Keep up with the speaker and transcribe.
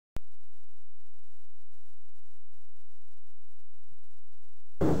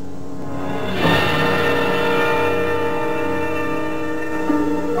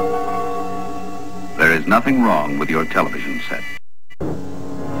nothing wrong with your television set.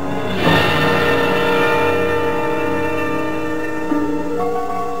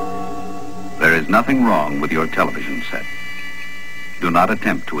 There is nothing wrong with your television set. Do not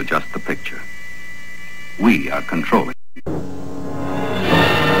attempt to adjust the picture. We are controlling.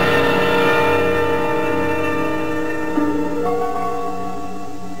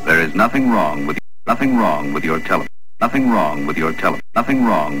 There is nothing wrong with your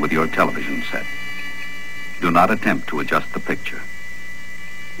television set. Do not attempt to adjust the picture.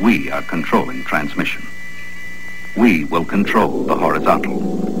 We are controlling transmission. We will control the horizontal.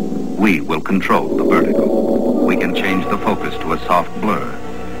 We will control the vertical. We can change the focus to a soft blur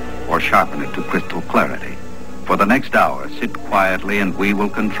or sharpen it to crystal clarity. For the next hour, sit quietly and we will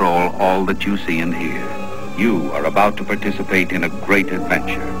control all that you see and hear. You are about to participate in a great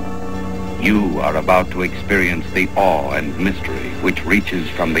adventure. You are about to experience the awe and mystery which reaches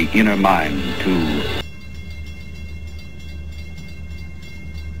from the inner mind to...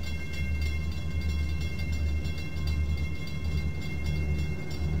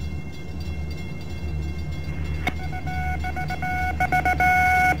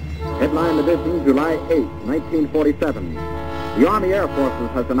 Headline edition, July 8, 1947. The Army Air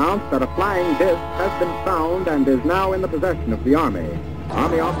Forces has announced that a flying disc has been found and is now in the possession of the Army.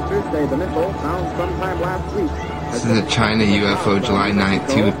 Army officers say the missile, found sometime last week... This is a China UFO, July 9,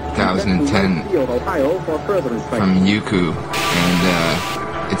 2010, from Yuku,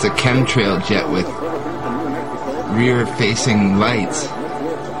 and it's a chemtrail jet with rear-facing lights,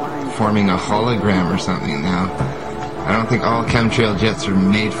 forming a hologram or something now. I don't think all chemtrail jets are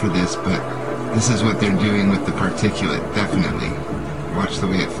made for this, but this is what they're doing with the particulate, definitely. Watch the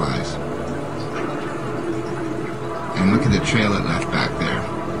way it flies. And look at the trail it left back there.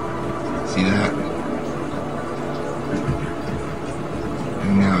 See that?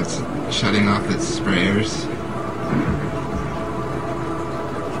 And now it's shutting off its sprayers.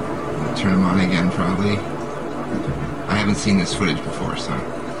 I'll turn them on again, probably. I haven't seen this footage before, so...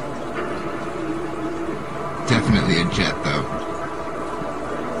 Definitely a jet, though,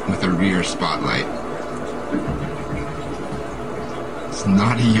 with a rear spotlight. It's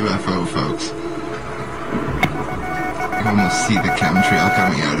not a UFO, folks. You almost see the chemtrail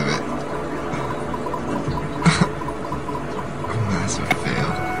coming out of it. A massive fail.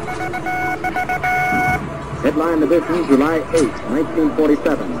 Headline edition, July 8,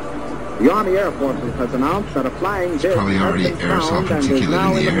 1947. The Army Air Forces has announced that a flying disc probably already has been aerosol found and is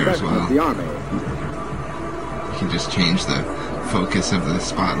now in the possession well. of the Army. You can just change the focus of the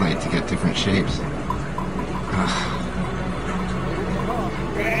spotlight to get different shapes.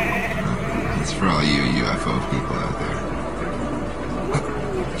 It's for all you UFO people out there.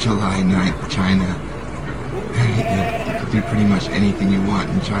 July 9th, China. You can do pretty much anything you want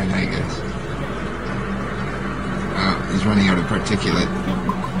in China, I guess. He's running out of particulate.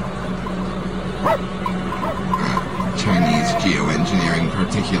 Chinese geoengineering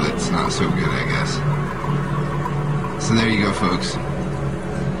particulate's not so good, I guess. So there you go, folks.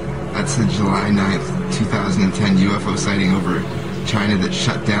 That's the July 9th, 2010 UFO sighting over China that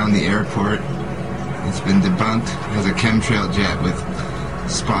shut down the airport. It's been debunked. It has a chemtrail jet with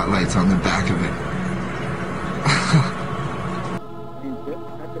spotlights on the back of it. These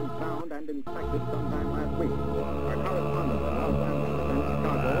discs have been found and inspected sometime last week. Our correspondent in Los Angeles and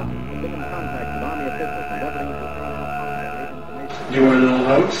Chicago has been in contact with Army officials endeavoring to information. You are a little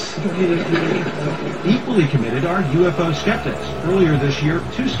hoax? Equally committed are UFO skeptics. Earlier this year,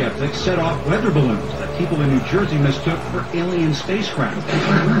 2 skeptics set off weather balloons that people in New Jersey mistook for alien spacecraft.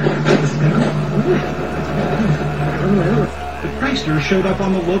 The pranksters showed up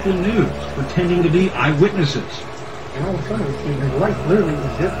on the local news, pretending to be eyewitnesses. And all of a sudden, the light literally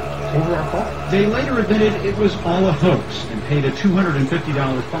zipped over our car. They later admitted it was all a hoax and paid a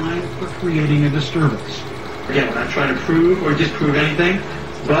 $250 fine for creating a disturbance. Again, we're not trying to prove or disprove anything,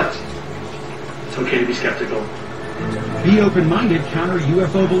 but it's okay to be skeptical. Be open-minded, counter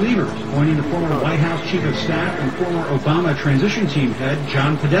UFO believers, pointing to former White House Chief of Staff and former Obama transition team head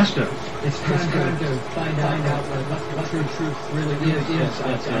John Podesta. It's time to find out what the truth really is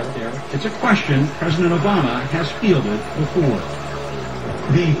out there. It's a question President Obama has fielded before.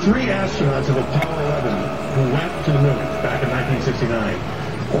 The 3 astronauts of Apollo 11 who went to the moon back in 1969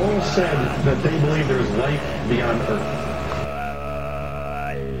 all said that they believe there is life beyond Earth.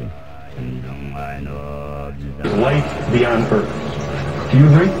 There's life beyond Earth. Do you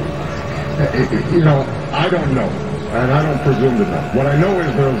agree? You know, I don't know, and I don't presume to know. What I know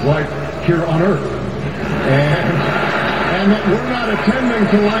is there's life here on Earth, and that we're not attending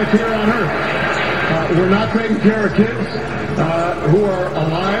to life here on Earth. We're not taking care of kids. who are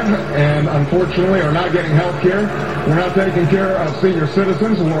alive and unfortunately are not getting health care. We're not taking care of senior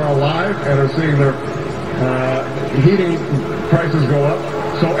citizens who are alive and are seeing their heating prices go up.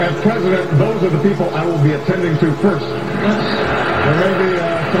 So as president, those are the people I will be attending to first. There may be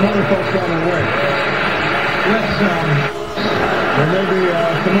some other folks on their way. There may be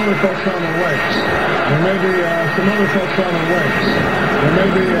some other folks on their way. There may be some other folks on their way. There may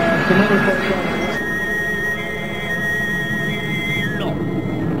be some other folks on their way.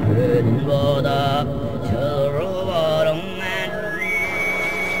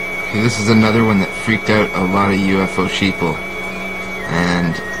 This is another one that freaked out a lot of UFO sheeple,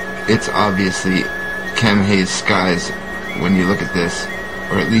 and it's obviously chem haze skies when you look at this,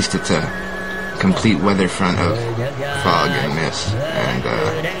 or at least it's a complete weather front of fog and mist, and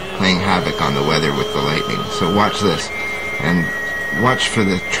playing havoc on the weather with the lightning. So watch this, and watch for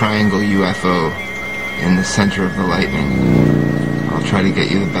the triangle UFO in the center of the lightning. I'll try to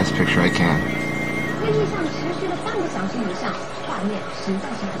get you the best picture I can. 会议上持续了半个小时以上，画面实在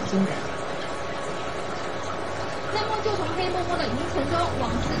是很惊人。那么就从黑蒙蒙的云层中往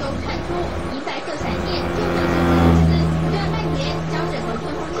四周看出，一再射闪电就像是火丝，不断蔓延，将整个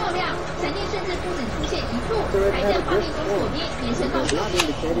天空照亮。闪电甚至不止出现一处，还在画面中左边延伸到右边，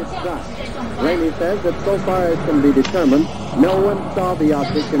这样实在壮观。 Rainey says that so far as can be determined, no one saw the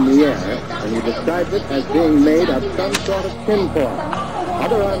object in the air, and he describes it as being made of some sort of tinfoil.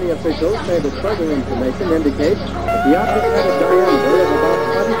 Other Army officials say that further information indicates that the object had a diameter of about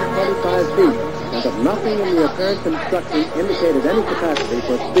 20 to 25 feet, and that nothing in the apparent construction indicated any capacity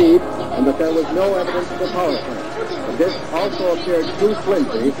for speed, and that there was no evidence of a power plant. The disc also appeared too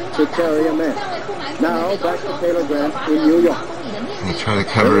flimsy to carry a man. Now, back to Taylor Grant in New York. They try to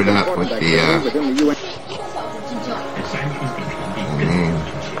cover it up with the name.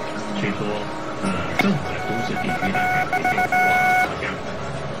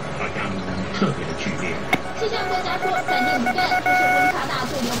 气象专家说，闪电不断就是温差大、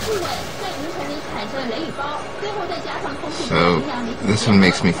对流不稳，在云层里踩着雷雨包，最后再加上空气中的阴阳离子。 This one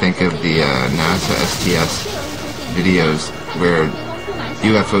makes me think of the NASA STS videos where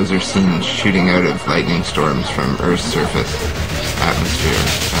UFOs are seen shooting out of lightning storms from Earth's surface atmosphere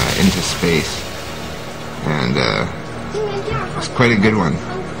into space, and it's quite a good one.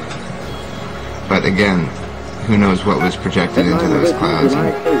 But again, who knows what was projected into those clouds,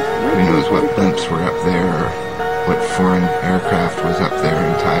 and who knows what blimps were up there, or what foreign aircraft was up there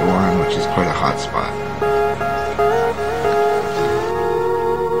in Taiwan, which is quite a hot spot.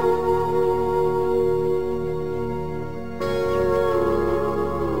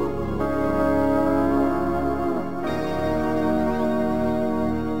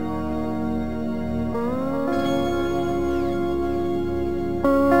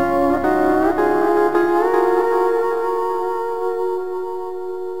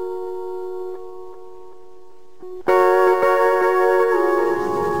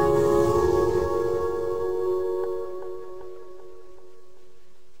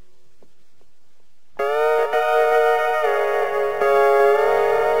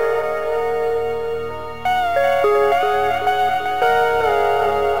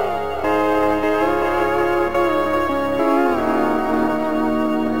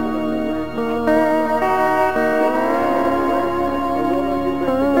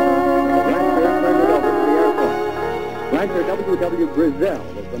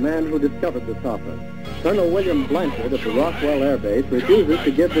 Who discovered the saucer. Colonel William Blanchard of the Roswell Air Base refuses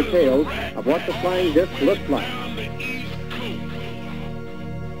to give details of what the flying disc looked like.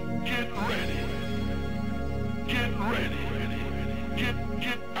 Get ready. Get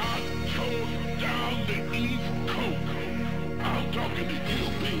our toes down the East Coast. I'm talking to you,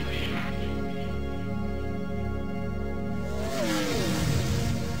 baby.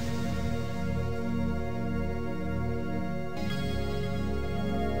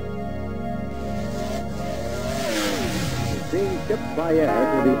 Being shipped by air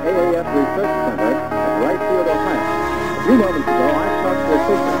to the AAF Research Center at Wrightfield, Ohio. A few moments ago, I talked to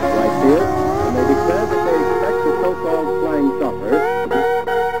officials at Wrightfield, and they declared that they expect the so-called flying saucer to be...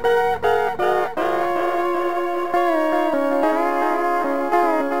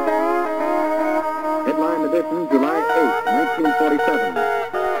 Headline edition, July 8, 1947.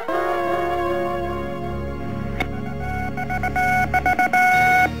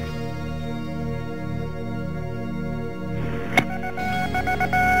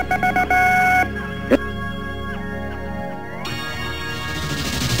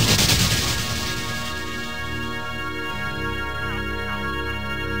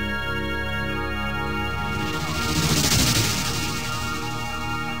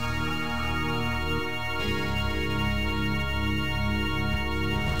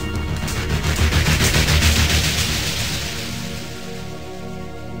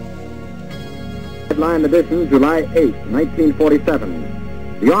 Headline edition, July 8,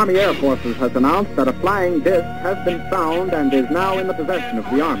 1947. The Army Air Forces has announced that a flying disc has been found and is now in the possession of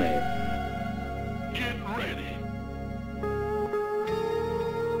the Army.